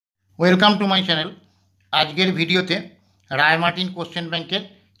Welcome to my channel. আজকের ভিডিওতে Ray Martin question ব্যাংকের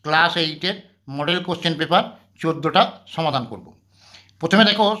ক্লাস 8-এর মডেল কোশ্চেন পেপার 14টা সমাধান করব। প্রথমে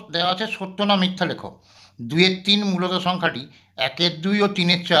দেখো দেওয়া আছে সত্য না মিথ্যা লেখো। 2-এর 3 মূলদ সংখ্যাটি 1-এর 2 ও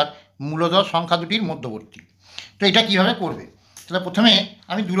 3-এর 4 মূলদ সংখ্যা দুটির মধ্যবর্তী। তো এটা কিভাবে করবে? তাহলে প্রথমে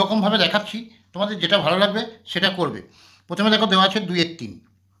আমি দুরকমভাবে দেখাচ্ছি, তোমাদের যেটা ভালো লাগবে সেটা করবে। প্রথমে দেখো দেওয়া আছে 2-এর 3,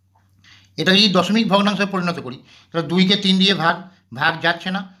 এটা যদি দশমিক ভগ্নাংশে পরিণত করি তাহলে 2কে 3 দিয়ে ভাগ যাচ্ছে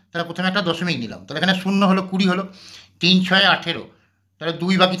না, তাহলে প্রথমে একটা দশমিক নিলাম, তাহলে এখানে 0 হলো 20 হলো, 3 6 18, তাহলে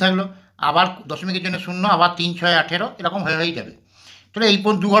 2 বাকি থাকলো, আবার দশমিকের জন্য 0, আবার 3 6 18 এরকম হয়ে যাবে। তাহলে এই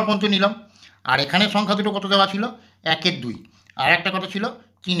 2 ঘর পর্যন্ত নিলাম। আর এখানে সংখ্যা দুটো কত দেওয়া ছিল? 1-এর 2, আর একটা কত ছিল?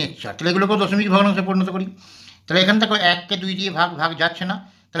 3-এর 4। তাহলে এগুলোকেও দশমিক ভগ্নাংশে পরিণত করি। তাহলে এখানে দেখো 1কে 2 দিয়ে ভাগ যাচ্ছে না,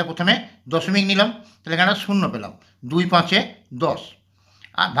 তাহলে প্রথমে দশমিক নিলাম, তাহলে এখানে 0 পেলাম, 2 5-এ 10,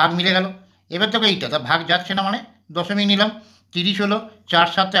 আর ভাগ মিলে গেল। এবার দেখো এইটা তা ভাগ যাচ্ছে না, মানে দশমিক নিলাম, 30 হলো, 4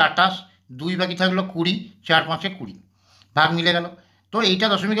 7-এ 28, 2 বাকি থাকলো 20, 4 5-এ 20, ভাগ মিলে গেল। তো এইটা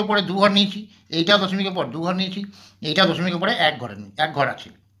দশমিকের পরে 2 ঘর নিয়েছি, এইটা দশমিকের পর 2 ঘর নিয়েছি, এইটা দশমিকের পরে 1 ঘর আছে,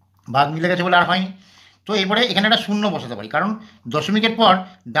 ভাগ মিলে গেছে বলে আর হয়নি। তো এরপরে এখানে একটা শূন্য বসাতে পারি, কারণ দশমিকের পর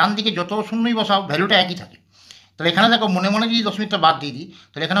ডান দিকে যত শূন্যই বসাও ভ্যালুটা একই থাকে। তাহলে এখানে দেখো মনে মনে যদি দশমিকটা বাদ দিয়ে দিই,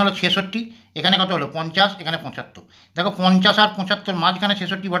 তাহলে এখানে হলো 66, এখানে কত হলো 50, এখানে 75। দেখো 50 আর 75 মাঝখানে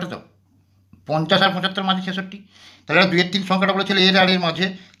 66 বটে, তো 50 আর 75 মাঝে 66, তাহলে 2-এর 3 সংখ্যাটা বলেছিল এর আর এর মাঝে,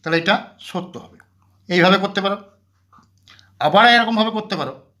 তাহলে এটা সত্য হবে। এইভাবে করতে পারো। আবার এরকমভাবে করতে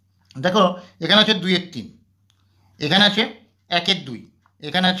পারো, দেখো এখানে আছে 2-এর 3, এখানে আছে 1-এর 2,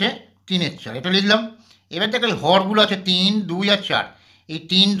 এখানে আছে 3-এর 4, এটা লিখলাম। এবার দেখো এই হরগুলো আছে 3 2 আর 4, এই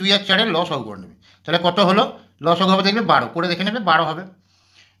 3 2 আর 4-এর লসাগু করে নেবে, তাহলে কত হলো? লসাগু হবে দেখবে 12, করে দেখে নেবে 12 হবে।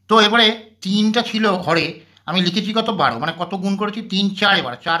 তো এবারে 3টা ছিল হরে, আমি লিখেছি কত? 12, মানে কত গুণ করেছি? 3 4,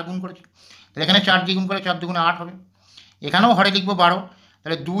 এবার 4 গুণ করেছি, তাহলে এখানে 4 দিয়ে গুণ করে 4 2 8 হবে। এখানেও হরে লিখবো 12,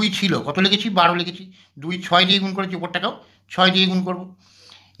 তাহলে 2 ছিল, কত লিখেছি? 12 লিখেছি, 2 6 দিয়ে গুণ করেছি, উপরটাকেও 6 দিয়ে গুণ করবো।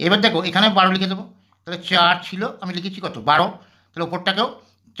 এবার দেখো এখানে 12 লিখে দেবো, তাহলে 4 ছিল, আমি লিখেছি কত? 12, তাহলে উপরটাকেও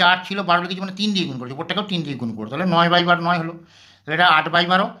 4 ছিল, 12 লিখেছি, মানে 3 দিয়ে গুণ করেছি, উপরটাকেও 3 দিয়ে গুণ করবো, তাহলে 9/12 9 হলো। তাহলে এটা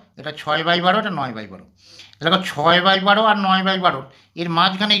 8/12, এটা 6/12, এটা 9/12। তাহলে 6/12 আর 9/12 এর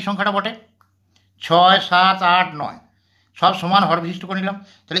মাঝখানে এই সংখ্যাটা বটে, 6 7 8 9, সব সমান হর বিশিষ্ট করে নিলাম।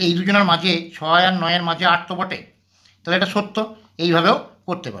 তাহলে এই দুজনের মাঝে 6 আর 9-এর মাঝে 8 তো বটে, তাহলে এটা সত্য। এইভাবেও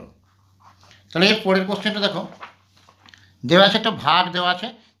করতে পারো। তাহলে এর পরের কোশ্চেনটা দেখো, দেওয়া আছে একটা ভাগ দেওয়া আছে,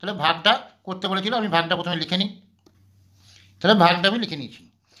 তাহলে ভাগটা করতে বলেছিল, আমি ভাগটা প্রথমে লিখে নিই। তাহলে ভাগটা আমি লিখে নিয়েছি।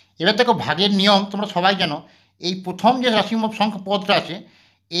 এবার দেখো ভাগের নিয়ম তোমরা সবাই জানো, এই প্রথম যে রাশি সংখ্যা পদটা আছে,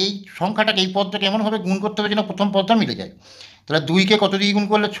 এই সংখ্যাটাকে, এই পদটাকে এমনভাবে গুণ করতে হবে যেন প্রথম পদটা মিলে যায়। তাহলে 2কে কত দিয়ে গুণ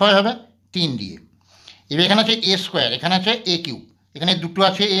করলে 6 হবে? 3 দিয়ে। এবার এখানে আছে এ স্কোয়ার, এখানে আছে এ কিউব, এখানে দুটো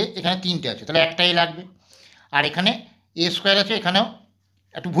আছে এ, এখানে 3টে আছে, তাহলে একটা এ লাগবে। আর এখানে এ স্কোয়ার আছে, এখানেও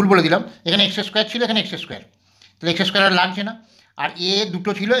একটু ভুল বলে দিলাম, এখানে এক্স স্কোয়ার ছিল, এখানে এক্স স্কোয়ার, তাহলে এক্স স্কোয়ার আর লাগছে না। আর এ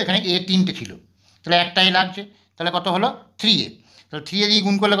দুটো ছিল, এখানে এ 3টে ছিল, তাহলে একটাই লাগছে, তাহলে কত হলো? 3a। তাহলে 3a দিয়ে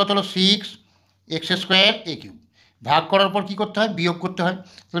গুণ করলে কত হলো? 6 এক্স স্কোয়ার এ কিউব। ভাগ করার পর কী করতে হয়? বিয়োগ করতে হয়,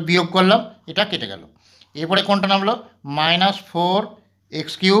 তাহলে বিয়োগ করলাম, এটা কেটে গেল। এরপরে কোনটা নামলো? -4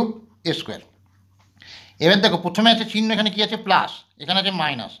 এক্স কিউব এ স্কোয়ার। এবার দেখো প্রথমে আছে চিহ্ন, এখানে কি আছে? প্লাস, এখানে আছে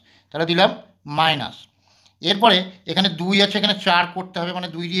মাইনাস, তাহলে দিলাম মাইনাস। এরপরে এখানে 2 আছে, এখানে 4 করতে হবে, মানে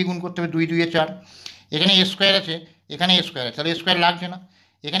 2 দিয়ে গুণ করতে হবে, 2 2 এ 4। এখানে এ স্কোয়ার আছে, এখানে এ স্কোয়ার আছে, তাহলে এ স্কোয়ার লাগছে না।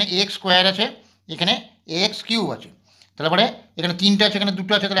 এখানে এক্স স্কোয়ার আছে, এখানে এক্স কিউব আছে, তাহলে পরে এখানে 3টে আছে, এখানে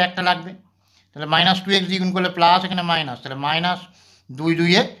 2টো আছে, তাহলে একটা লাগবে। তাহলে -2x দিয়ে গুণ করলে প্লাস, এখানে মাইনাস, তাহলে -2 2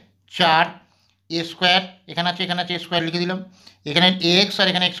 এ 4 এ স্কোয়ার, এখানে আছে, এখানে আছে, এ স্কোয়ার লিখে দিলাম। এখানে এক্স আর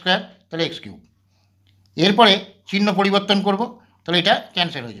এখানে এক্স স্কোয়ার, তাহলে এক্স কিউব। এরপরে চিহ্ন পরিবর্তন করব, তাহলে এটা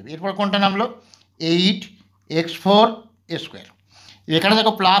ক্যান্সেল হয়ে যাবে। এরপর কোনটা নামলো? 8x4 এ স্কোয়ার। এখানে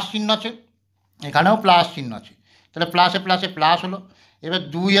দেখো প্লাস চিহ্ন আছে, এখানেও প্লাস চিহ্ন আছে, তাহলে প্লাসে প্লাসে প্লাস হলো। এবার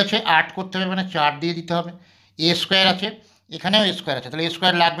 2 আছে, 8 করতে হবে, মানে 4 দিয়ে দিতে হবে। এ স্কোয়ার আছে, এখানেও এ স্কোয়ার আছে, তাহলে এ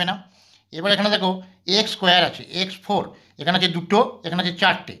স্কোয়ার লাগবে না। এবার এখানে দেখো এক্স স্কোয়ার আছে, x4, এখানে আছে দুটো, এখানে আছে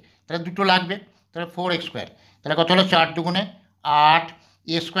 4টে, তাহলে দুটো লাগবে, তাহলে 4x স্কোয়ার, তাহলে কত হলো? 4 2 8।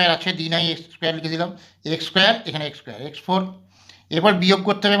 এ স্কোয়ার আছে, নাই এক্স স্কোয়ার লিখে দিলাম, এক্স স্কোয়ার, এখানে এক্স স্কোয়ার, x4। এরপর বিয়োগ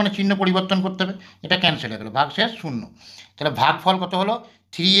করতে হবে, মানে চিহ্ন পরিবর্তন করতে হবে, এটা ক্যান্সেল হয়ে গেলো, ভাগ শেষ 0। তাহলে ভাগফল কত হলো?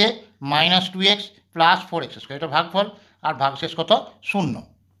 3a - 2x + 4x স্কোয়ার, এটা ভাগফল, আর ভাগশেষ কত? 0।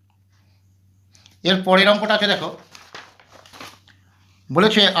 এর পরের অঙ্কটা আছে দেখো,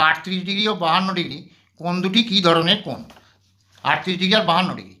 বলেছে 38 ডিগ্রি ও 52 ডিগ্রি কোণ দুটি কী ধরনের কোণ? 38 ডিগ্রি আর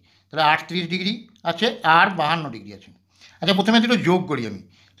 52 ডিগ্রি, তাহলে 38 ডিগ্রি আছে আর 52 ডিগ্রি আছে। আচ্ছা প্রথমে দুটো যোগ করি আমি,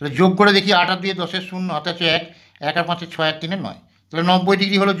 তাহলে যোগ করে দেখি 8 আর 2 10 0, হাতে আছে 1, 1 আর 5 6 আর 3 9, তাহলে 90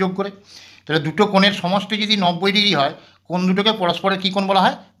 ডিগ্রি হলো যোগ করে। তাহলে দুটো কোণের সমষ্টি যদি 90 ডিগ্রি হয়, কোণ দুটোকে পরস্পরের কী কোণ বলা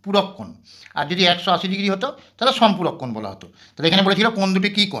হয়? পূরক কোণ। আর যদি 180 ডিগ্রি হতো তাহলে সম্পূরক কোণ বলা হতো। তাহলে এখানে বলেছিল কোণ দুটি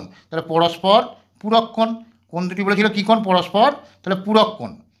কী কোণ? তাহলে পরস্পর পূরক কোণ। কোণ দুটি বলেছিল কী কোণ? পরস্পর, তাহলে পূরক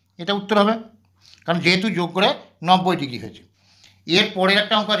কোণ। এটা উত্তর হবে, কারণ যেহেতু যোগ করে 90 ডিগ্রি হয়েছে। এর পরের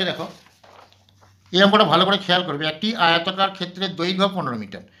একটা অঙ্ক আছে, দেখো এই অঙ্কটা ভালো করে খেয়াল করবে। একটি আয়তাকার ক্ষেত্রের দৈর্ঘ্য 15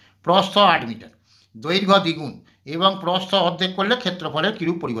 মিটার, প্রস্থ 8 মিটার, দৈর্ঘ্য দ্বিগুণ এবং প্রস্থ অর্ধেক করলে ক্ষেত্রফলের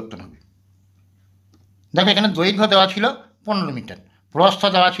কিরূপ পরিবর্তন হবে? দেখো এখানে দৈর্ঘ্য দেওয়া ছিল 15 মিটার, প্রস্থ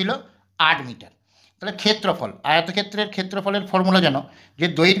দেওয়া ছিল 8 মিটার। তাহলে ক্ষেত্রফল, আয়তক্ষেত্রের ক্ষেত্রফলের ফর্মুলা জানো যে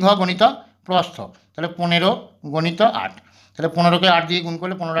দৈর্ঘ্য গণিত প্রস্থ, তাহলে 15 গণিত 8, তাহলে 15কে 8 দিয়ে গুণ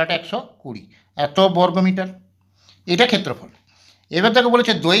করলে 15 8 120, এত বর্গ মিটার। এটা ক্ষেত্রফল। এবার তাকে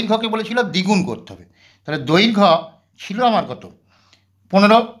বলেছে দৈর্ঘ্যকে বলেছিল দ্বিগুণ করতে হবে। তাহলে দৈর্ঘ্য ছিল আমার কত?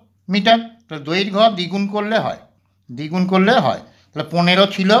 15 মিটার। তাহলে দৈর্ঘ্য দ্বিগুণ করলে হয়, দ্বিগুণ করলে হয়। তাহলে 15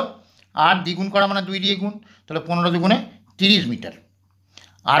 ছিল, 8 দ্বিগুণ করা মানে 2 দিয়ে গুণ, তাহলে 15 দুগুণে 30 মিটার।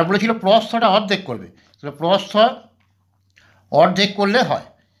 আর বলেছিল প্রস্থটা অর্ধেক করবে, তাহলে প্রস্থ অর্ধেক করলে হয়।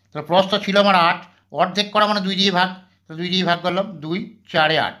 তাহলে প্রস্থ ছিল আমার 8, অর্ধেক করা মানে 2 দিয়ে ভাগ, তাহলে 2 দিয়ে ভাগ করলাম, 2 4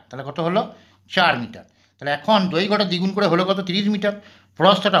 8, তাহলে কত হলো? 4 মিটার। তাহলে এখন দৈর্ঘ্যটা দ্বিগুণ করে হলো কত? 30 মিটার।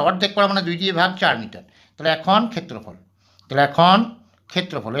 প্রস্থটা অর্ধেক করা মানে 2 দিয়ে ভাগ, 4 মিটার। তাহলে এখন ক্ষেত্রফল, তাহলে এখন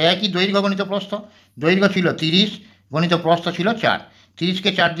ক্ষেত্রফল একই দৈর্ঘ্য গণিত প্রস্থ। দৈর্ঘ্য ছিল 30 গণিত প্রস্থ ছিল 4, 30কে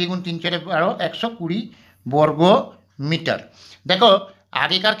 4 দিয়ে গুণ 3 4 12, 120 বর্গ মিটার। দেখো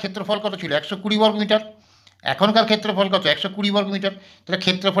আগেকার ক্ষেত্রফল কত ছিল? 120 বর্গ মিটার। এখনকার ক্ষেত্রফল কত? 120 বর্গ মিটার। তাহলে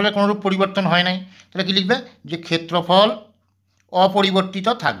ক্ষেত্রফলের কোনোরূপ পরিবর্তন হয় নাই। তাহলে কী লিখবে? যে ক্ষেত্রফল অপরিবর্তিত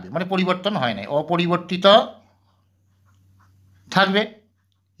থাকবে, মানে পরিবর্তন হয় নাই, অপরিবর্তিত থাকবে।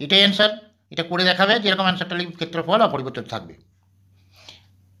 এটাই অ্যান্সার। এটা করে দেখাবে যেরকম অ্যান্সারটা লিখবে, ক্ষেত্রফল অপরিবর্তিত থাকবে।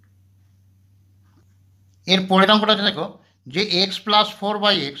 এর পরের অঙ্কটা দেখো যে x +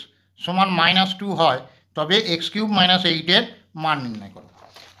 4/x সমান -2 হয়, তবে x³ - 8 মান নির্ণয় করো।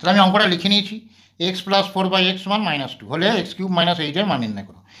 তাহলে আমি অঙ্কটা লিখে নিয়েছি, x + 4/x সমান -2 হলে x³ - 8 মান নির্ণয়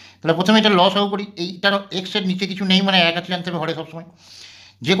করো। তাহলে প্রথমে এটা লসাগু করি। এইটার এক্সের নিচে কিছু নেই মানে 1 আছে, জানতে হবে হরে সবসময়।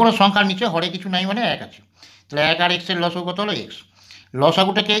 যে কোনো সংখ্যার নিচে হরে কিছু নাই মানে 1 আছে। তাহলে 1 আর এক্সের লসাগু কত হলো? x।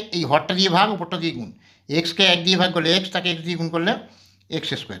 লসাগুটাকে এই হরটা দিয়ে ভাগ, উপরটা দিয়ে গুণ। এক্সকে 1 দিয়ে ভাগ করলে x, তাকে x দিয়ে গুণ করলে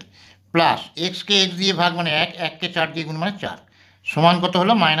x² প্লাস এক্সকে এক্স দিয়ে ভাগ মানে 1, 1কে 4 দিয়ে গুণ মানে 4, সমান কত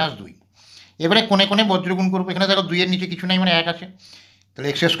হলো? -2। এবারে কোণে কোণে বজ্রগুণ করবো। এখানে দেখো 2 এর নিচে কিছু নেই মানে 1 আছে, তাহলে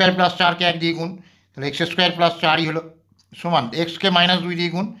x² + 4কে 1 দিয়ে গুণ, তাহলে x² + 4ই হলো, সমান এক্সকে -2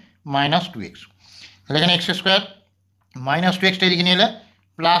 দিয়ে গুণ -2x। তাহলে এখানে x² -2x এদিকে নিয়ে এলে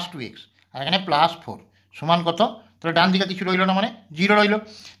 +2x, আর এখানে +4 সমান কত? তাহলে ডান দিকে কিছু রইল না মানে 0 রইল।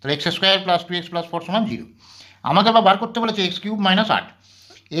 তাহলে x² + 2x + 4 সমান 0। আমাকে আবার বার করতে বলেছে x³ - 8।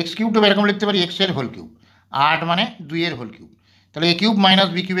 x³ এরকম লিখতে পারি x এর হোল কিউব, 8 মানে 2 এর হোল কিউব। তাহলে a³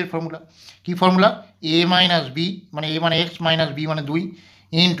 - b³ এর formula key? Formula a - b মানে a মানে x - b মানে 2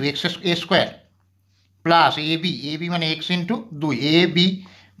 ইন্টু x² প্লাস ab মানে x into 2, ab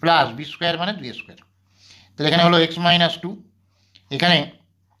plus b² মানে 2² তাহলে এখানে হলো x - 2, এখানে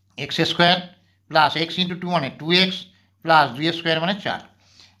x² প্লাস x ইন্টু 2 মানে 2x প্লাস 2² মানে 4।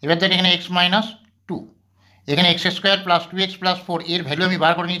 এবার দেখ এখানে x - 2, এখানে x² + 2x + 4 এর ভ্যালু আমি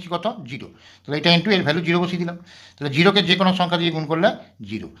বার করে নিয়েছি কত? 0। তাহলে এটা ইন্টু এর ভ্যালু 0 বসিয়ে দিলাম। তাহলে 0কে যে কোনো সংখ্যা দিয়ে গুণ করলে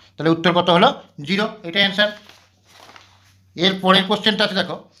 0, তাহলে উত্তর কত হলো? 0। এটাই অ্যান্সার। এর পরের কোশ্চেনটা আছে,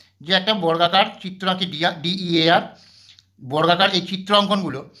 দেখো যে একটা বর্গাকার চিত্র আঁকি DEAR। বর্গাকার এই চিত্র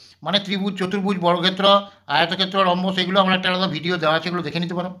অঙ্কনগুলো মানে ত্রিভুজ, চতুর্ভুজ, বর্গক্ষেত্র, আয়তক্ষেত্র, রম্বস, এগুলো আমার একটা আলাদা ভিডিও দেওয়া আছে, এগুলো দেখে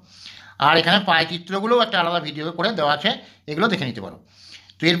নিতে পারো। আর এখানে পায় চিত্রগুলোও একটা আলাদা ভিডিও করে দেওয়া আছে, এগুলো দেখে নিতে পারো।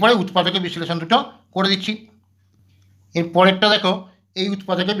 তো এরপরে উৎপাদকের বিশ্লেষণ দুটো করে দিচ্ছি। এর পরেরটা দেখো, এই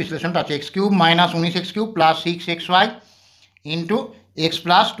উৎপাদকের বিশ্লেষণটা আছে x³ - 19x³ + 6xy into x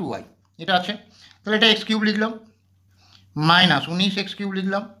 + 2y, এটা আছে। তাহলে এটা x³ লিখলাম, -19x³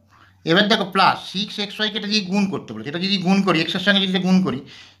 লিখলাম। এবার দেখো প্লাস 6xy-কে এটা দিয়ে গুণ করতে বলেছে। এটা যদি গুণ করি, এক্সের সঙ্গে যদি গুণ করি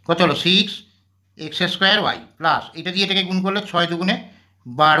কত হলো? 6x² প্লাস এটা দিয়ে এটাকে গুণ করলে 6 দুগুণে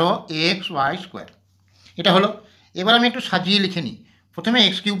 12xy², এটা হলো। এবার আমি একটু সাজিয়ে লিখে নিই। প্রথমে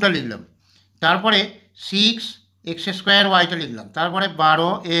x³ লিখলাম, তারপরে 6x² লিখলাম, তারপরে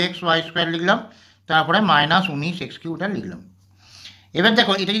 12xy² লিখলাম, তারপরে -19x³ লিখলাম। এবার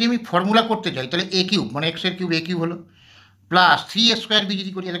দেখো এটা যদি আমি ফর্মুলা করতে চাই তাহলে a³ মানে x-এর কিউব a³ হলো, প্লাস 3a²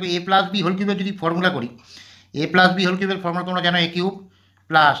 যদি করি, দেখো a + b হোল কিউবের যদি ফর্মুলা করি, a + b হোল কিউবের ফর্মুলা তোমরা জানো, a³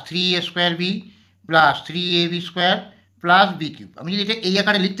 plus 3a² plus 3ab² plus b³ আমি যদি এটা এই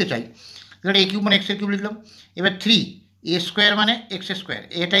আকারে লিখতে চাই তাহলে a³ মানে x-এর কিউব লিখলাম। এবার 3a² মানে x²,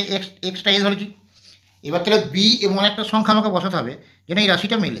 এটাই এক্সটা এ ধরেছি। এবার তাহলে b এবং একটা সংখ্যা আমাকে বসাতে হবে যেন এই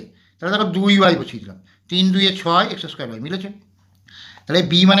রাশিটা মেলে। তাহলে দেখো 2y বসিয়ে দিলাম, 3 2 6 x² মিলেছে। তাহলে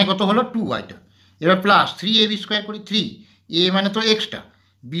b মানে কত হলো? 2y। এবার প্লাস 3ab স্কোয়ার করি, 3 এ মানে তো এক্সটা,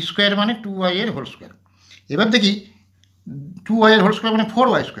 বি স্কোয়ার মানে 2y এর হোল স্কোয়ার। এবার দেখি 2y এর হোল স্কোয়ার মানে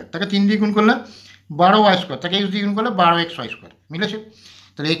 4y স্কোয়ার, তাকে 3 দিয়ে গুণ করলে 12y স্কোয়ার, তাকে x দিয়ে গুণ করলে 12xy স্কোয়ার, মিলেছে?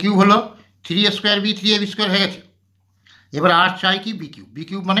 তাহলে এ কিউব হলো 3a square B, 3ab square হয়ে গেছে। এবার আর চাই কি বি কিউব, বি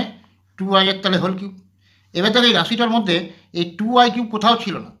কিউব মানে 2y এর তাহলে হোল কিউব। এবার তাহলে এই রাশিটার মধ্যে এই 2y কিউব কোথাও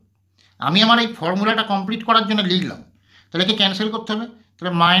ছিল না, আমি আমার এই ফর্মুলাটা কমপ্লিট করার জন্য লিখলাম, তাহলে একে ক্যান্সেল করতে হবে,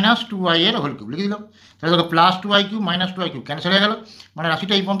 তাহলে -2y এর হোল কিউব লিখে দিলাম। তাহলে দেখো +2y cube -2y cube cancel হয়ে গেল, মানে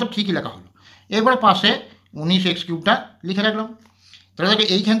রাশিটা এই পর্যন্ত ঠিকই লেখা হলো। এরপরে পাশে 19x কিউবটা লিখে রাখলাম। তাহলে দেখো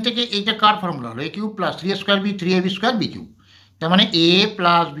এইখান থেকে এইটা কার ফর্মুলা হলো, a cube plus 3a square B, 3ab square B cube, তার মানে a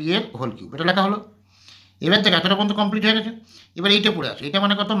প্লাস বি এর হোল কিউব, এটা লেখা হলো। এবার দেখো এতটা পর্যন্ত কমপ্লিট হয়ে গেছে। এবার এইটা পড়ে আছে, এটা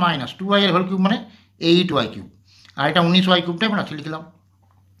মানে কত -2y এর হোল কিউব মানে 8y কিউব, আর এটা 19y কিউবটা আমরা লিখলাম।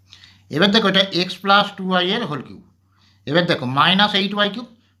 এবার দেখো এটা এক্স প্লাস 2y এর হোল কিউব। এবার দেখো -8y কিউব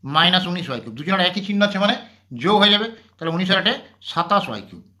 -19y কিউব, দুজনের একই চিহ্ন আছে মানে যোগ হয়ে যাবে, তাহলে 19 আর 27y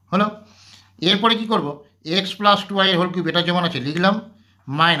কিউব হলো। এরপরে কি করব, এক্স প্লাস 2y এর হোল কিউব, এটা যেমন আছে লিখলাম,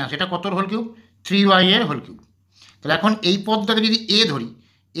 মাইনাস এটা কতর হোল কিউব 3y এর হোল কিউব। তাহলে এখন এই পদটাকে যদি এ ধরি,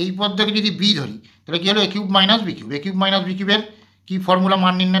 এই পদটাকে যদি বি ধরি, তাহলে কী হলো a cube minus B cube. a cube minus B কিউবের কী ফর্মুলা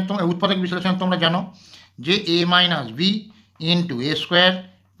মান নির্ণয় তোমরা উৎপাদক বিশ্লেষণ তোমরা জানো, যে a minus B into A square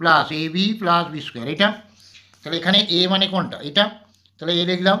plus A B plus B square, এটা। তাহলে এখানে এ মানে কোনটা, এটা, তাহলে এ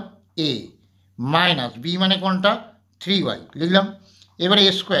লিখলাম এ, মাইনাস বি মানে কোনটা 3y লিখলাম। এবারে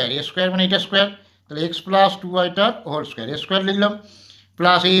এ স্কোয়ার মানে এটা স্কোয়ার, তাহলে এক্স প্লাস 2yটার হোল স্কোয়ার, এ স্কোয়ার লিখলাম,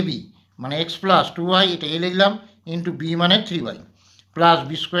 প্লাস এ বি মানে এক্স প্লাস 2y, এটা এ লিখলাম, ইন্টু বি মানে 3y প্লাস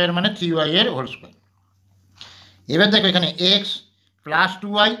বি স্কোয়ার মানে 3y এর হোল স্কোয়ার। এবার দেখো এখানে এক্স প্লাস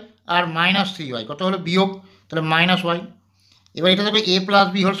 2y আর -3y কত হলো বিয়োগ, তাহলে -y। এবার এটা দেখো এ প্লাস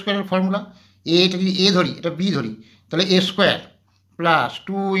বি হোল স্কোয়ারের ফর্মুলা, এটা যদি এ ধরি এটা বি ধরি, তাহলে এ স্কোয়ার প্লাস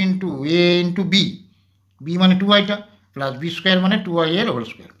 2 ইন্টু এ ইন্টু বি, বি মানে 2yটা, প্লাস বি স্কোয়ার মানে 2y এর হোল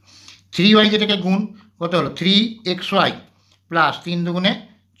স্কোয়ার। 3y যেটাকে গুণ কত হলো 3xy প্লাস 3 দুগুণে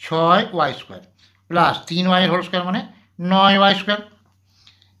 6y স্কোয়ার প্লাস 3y এর হোল স্কোয়ার মানে 9y স্কোয়ার।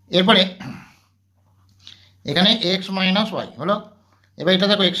 এরপরে এখানে এক্স মাইনাস ওয়াই হলো। এবার এটা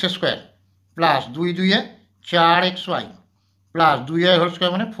দেখো x square plus 2 2 4xy plus 2y whole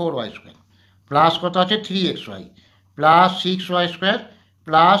square মানে 4y স্কোয়ার, প্লাস কত আছে 3xy plus 6y square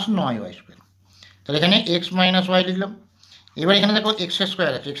plus 9y square. তাহলে এখানে এক্স মাইনাস ওয়াই লিখলাম। এবার এখানে দেখো এক্স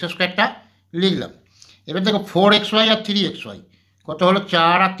স্কোয়ার আছে, এক্স স্কোয়ারটা লিখলাম। এবার দেখো 4xy আর 3xy কত হলো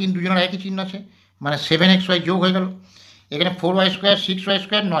 4 আর 3 দুজনের একই চিহ্ন আছে, মানে 7xy যোগ হয়ে গেল। এখানে 4y square 6y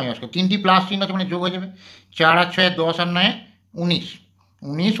square 9y square, তিনটি প্লাস চিহ্ন আছে মানে যোগ হয়ে যাবে, 4 আর 6 10 আর 9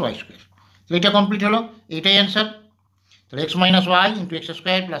 19y স্কোয়ার। তো এটা কমপ্লিট হলো, এটাই অ্যান্সার। তাহলে x minus Y into x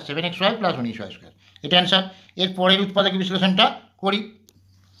square plus 7xy plus 19y square, এটা অ্যান্সার। এর পরের উৎপাদক বিশ্লেষণটা করি।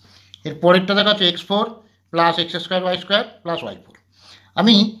 এর পরেরটা দেখা যাচ্ছে x4 plus x square Y square plus y4।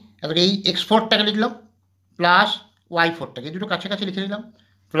 আমি এই x4টাকে লিখলাম প্লাস y4টাকে, এই দুটো কাছাকাছি লিখে নিলাম,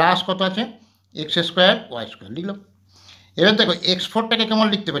 প্লাস কত আছে এক্স স্কোয়ার ওয়াই স্কোয়ার লিখলাম। এবার দেখো x4টাকে কেমন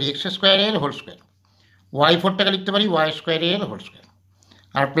লিখতে পারি, এক্স স্কোয়ারের হোল স্কোয়ার, y4টাকে লিখতে পারি ওয়াই স্কোয়ারের হোল স্কোয়ার,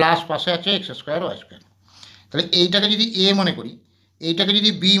 আর প্লাস পাশে আছে এক্স স্কোয়ার ওয়াই স্কোয়ার। তাহলে এইটাকে যদি এ মনে করি, এইটাকে যদি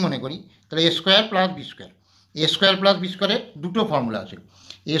বি মনে করি, তাহলে এ স্কোয়ার প্লাস বি স্কোয়ার, এ স্কোয়ার প্লাস বি স্কোয়ারের দুটো ফর্মুলা আছে,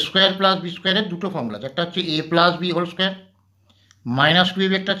 এ স্কোয়ার প্লাস বি স্কোয়ারের দুটো ফর্মুলা আছে, একটা হচ্ছে এ plus B whole square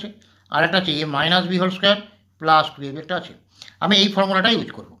 -2ab একটা আছে, আর একটা আছে এ minus B whole square plus 2ab একটা আছে। আমি এই ফর্মুলাটা ইউজ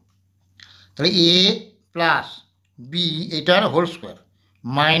করব। তাহলে এ প্লাস বি এটার হোল স্কোয়ার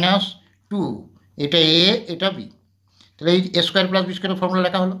 -2, এটা এ এটা বি, তাহলে এই এ স্কোয়ার প্লাস বি স্কোয়ারের ফর্মুলা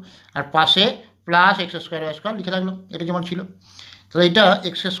লেখা হলো, আর পাশে plus x square Y square লিখে রাখলাম, এটা যেমন ছিল। তাহলে এটা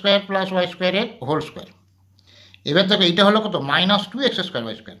এক্স স্কোয়ার প্লাস ওয়াই স্কোয়ারের হোল স্কোয়ার। এবার দেখো এইটা হলো কত -2 এক্স স্কোয়ার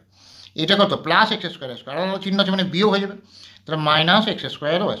ওয়াই স্কোয়ার, এটা কত plus x square Y square, আর চিহ্ন আছে মানে বিয়োগ হয়ে যাবে, তাহলে minus x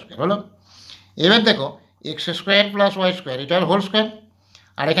square Y square হলো। এবার দেখো x square plus Y square এটার হোল স্কোয়ার,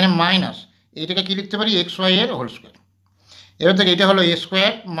 আর এখানে মাইনাস, এইটাকে কী লিখতে পারি এক্স ওয়াই এর হোল স্কোয়ার। এবার দেখো এটা হলো এ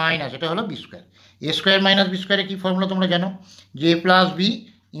স্কোয়ার মাইনাস এটা হলো বি স্কোয়ার, এ স্কোয়ার মাইনাস বি স্কোয়ারের কী ফর্মুলা তোমরা জানো, যে এ প্লাস বি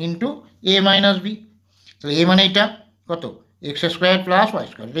ইন্টু এ মাইনাস বি। তাহলে এ মানে এটা কত x square plus Y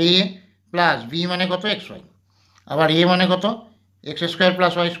square, এটা এ প্লাস বি মানে কত এক্স ওয়াই, আবার এ মানে কত x square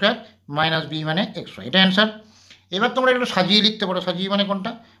plus Y square minus B মানে এক্স ওয়াই, এটা অ্যান্সার। এবার তোমরা একটু সাজিয়ে লিখতে পারো, সাজিয়ে মানে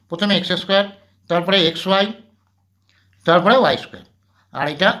কোনটা, প্রথমে এক্স স্কোয়ার তারপরে এক্স ওয়াই তারপরে ওয়াই স্কোয়ার, আর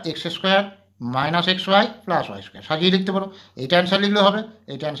এটা x square minus x Y plus Y square, সাজিয়ে লিখতে পারো, এইটা অ্যান্সার লিখলেও হবে,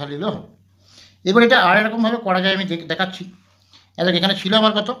 এইটা অ্যান্সার লিখলেও হবে। এবার এটা আর এরকমভাবে করা যায়, আমি দেখাচ্ছি। এখানে ছিল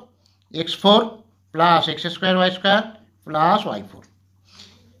আমার কত x4 plus x square Y square plus y4।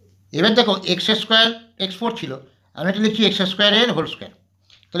 এবার দেখো x4 ছিল, আমি এটা লিখছি এক্স স্কোয়ারের হোল স্কোয়ার,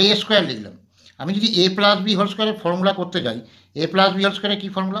 তাহলে এ স্কোয়ার লিখলাম, আমি যদি এ প্লাস বি হোল স্কোয়ারের ফর্মুলা করতে যাই, এ প্লাস বি হোল স্কোয়ারে কী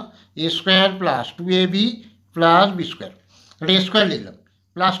ফর্মুলা? এ square plus 2ab plus B square. এটা এ স্কোয়ার লিখলাম,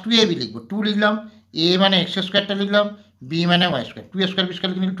 প্লাস 2ab লিখবো, 2 লিখলাম, এ মানে এক্স স্কোয়ারটা লিখলাম, বি মানে Y square, 2 square B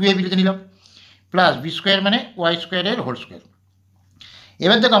square লিখে নিলাম, 2ab লিখে নিলাম, প্লাস বি স্কোয়ার মানে ওয়াই স্কোয়ারের হোল স্কোয়ার।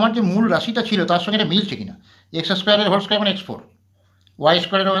 এবার দেখো আমার যে মূল রাশিটা ছিল তার সঙ্গে এটা মিলছে কিনা। এক্স স্কোয়ারের হোল স্কোয়ার মানে x4, ওয়াই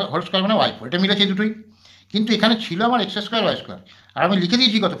স্কোয়ারের হোল স্কোয়ার মানে y4, এটা মিলেছে দুটোই। কিন্তু এখানে ছিল আমার এক্স স্কোয়ার ওয়াই স্কোয়ার, আর আমি লিখে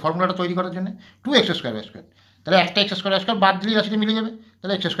দিয়েছি কত ফর্মুলাটা তৈরি করার জন্য 2x স্কোয়ার ওয়াই স্কোয়ার। তাহলে একটা এক্স স্কোয়ার ওয়াই স্কোয়ার বাদ দিলে রাশিটা মিলে যাবে,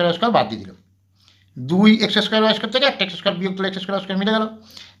 তাহলে এক্স স্কোয়ার ওয়াই স্কোয়ার বাদ দিয়ে দিলাম, 2x স্কোয়ার ওয়াই স্কোয়ার থেকে একটা এক্স স্কোয়ার বিয়োগ দিলে এক্স স্কোয়ার ওয়াই স্কোয়ার মিলে গেল।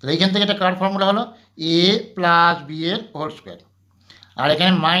 তাহলে এইখান থেকে এটা কার ফর্মুলা হলো? a প্লাস বি এর হোল স্কোয়ার, আর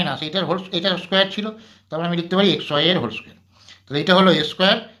এখানে মাইনাস এটার স্কোয়ার ছিল, তখন আমি লিখতে পারি xy এর হোল স্কোয়ার। তাহলে এটা হলো a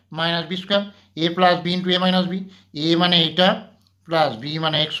square minus B square, A plus B into A minus B, এ মানে এটা প্লাস বি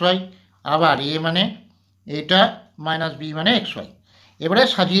মানে xy, আবার এ মানে এটা মাইনাস বি মানে xy। এবারে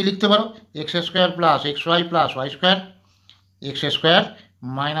সাজিয়ে লিখতে পারো x square plus xy plus Y square, x square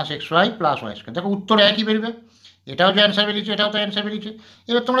minus xy plus Y square. দেখো উত্তর একই বেরোবে, এটাও যে অ্যান্সার বেরিয়েছে এটাও তো অ্যান্সার বেরিয়েছে।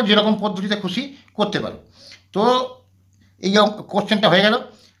 এবার তোমরা যেরকম পদ্ধতিতে খুশি করতে পারো। তো এই কোশ্চেনটা হয়ে গেল।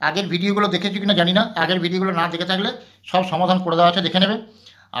 আগের ভিডিওগুলো দেখেছি কিনা জানি না, আগের ভিডিওগুলো না দেখে থাকলে সব সমাধান করে দেওয়া আছে, দেখে নেবে।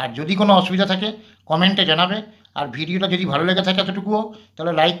 আর যদি কোনো অসুবিধা থাকে কমেন্টে জানাবে, আর ভিডিওটা যদি ভালো লেগে থাকে এতটুকুও,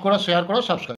 তাহলে লাইক করো, শেয়ার করো, সাবস্ক্রাইব।